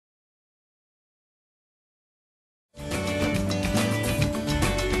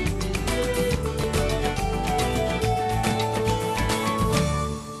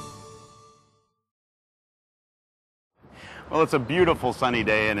Well, it's a beautiful sunny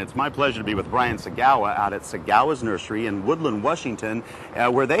day, and it's my pleasure to be with Brian Tsugawa out at Tsugawa's Nursery in Woodland, Washington,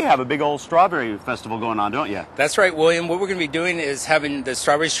 where they have a big old strawberry festival going on, don't you? That's right, William. What we're going to be doing is having the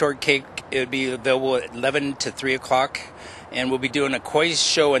strawberry shortcake. It will be available at 11 to 3 o'clock, and we'll be doing a koi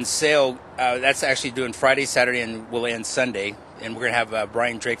show and sale. That's actually doing Friday, Saturday, and will end Sunday. And we're going to have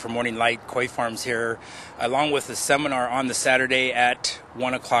Brian Drake from Morning Light Koi Farms here, along with a seminar on the Saturday at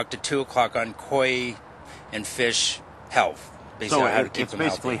 1 o'clock to 2 o'clock on koi and fish health. So it's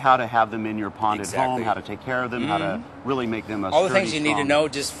basically how to have them in your pond at home, how to take care of them, how to really make them all the things you need to know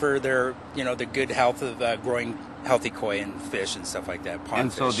just for their, the good health of growing healthy koi and fish and stuff like that. Pond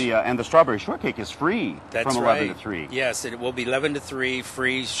and fish. So the strawberry shortcake is free from 11 to 3. Yes, it will be 11 to 3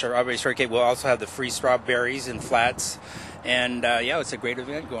 free strawberry shortcake. We'll also have the free strawberries and flats, and yeah, it's a great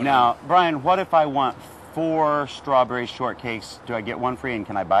event going on. Now, Brian, what if I want 4 strawberry shortcakes? Do I get one free, and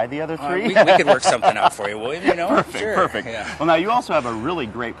can I buy the other 3? We could work something out for you, William. Perfect, sure. perfect. Yeah. Well, now you also have a really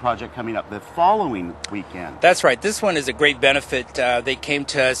great project coming up the following weekend. That's right. This one is a great benefit. They came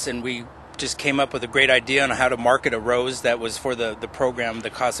to us, and we just came up with a great idea on how to market a rose that was for the program, the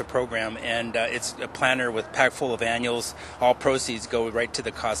CASA program, and it's a planter with packed full of annuals. All proceeds go right to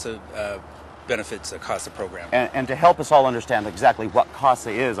the CASA benefits, the CASA program. And to help us all understand exactly what CASA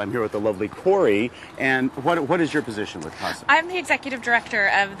is, I'm here with the lovely Corey. And what is your position with CASA? I'm the executive director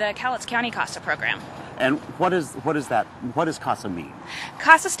of the Cowlitz County CASA program. And what is that? What does CASA mean?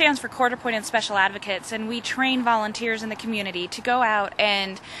 CASA stands for Court Appointed Special Advocates, and we train volunteers in the community to go out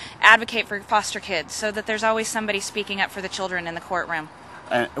and advocate for foster kids so that there's always somebody speaking up for the children in the courtroom.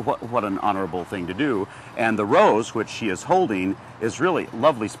 And what an honorable thing to do. And the rose, which she is holding, is really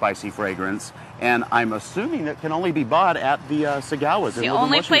lovely, spicy fragrance. And I'm assuming it can only be bought at the Tsugawa's in Woodland, the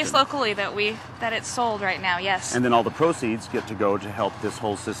only Washington. place locally that it's sold right now, yes. And then all the proceeds get to go to help this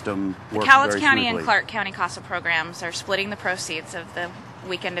whole system work The Cowlitz very County smoothly. and Clark County CASA programs are splitting the proceeds of the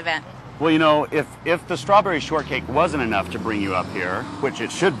weekend event. Well, if the strawberry shortcake wasn't enough to bring you up here, which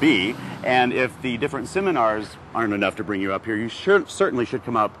it should be, and if the different seminars aren't enough to bring you up here, you certainly should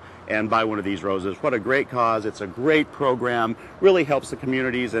come up and buy one of these roses. What a great cause. It's a great program, really helps the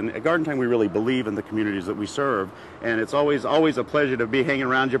communities, and at Garden Time we really believe in the communities that we serve, and it's always a pleasure to be hanging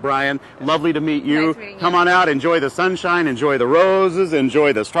around you, Brian. Lovely to meet you. Nice meeting you. Come on out, enjoy the sunshine, enjoy the roses,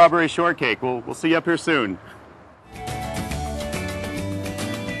 enjoy the strawberry shortcake. We'll see you up here soon.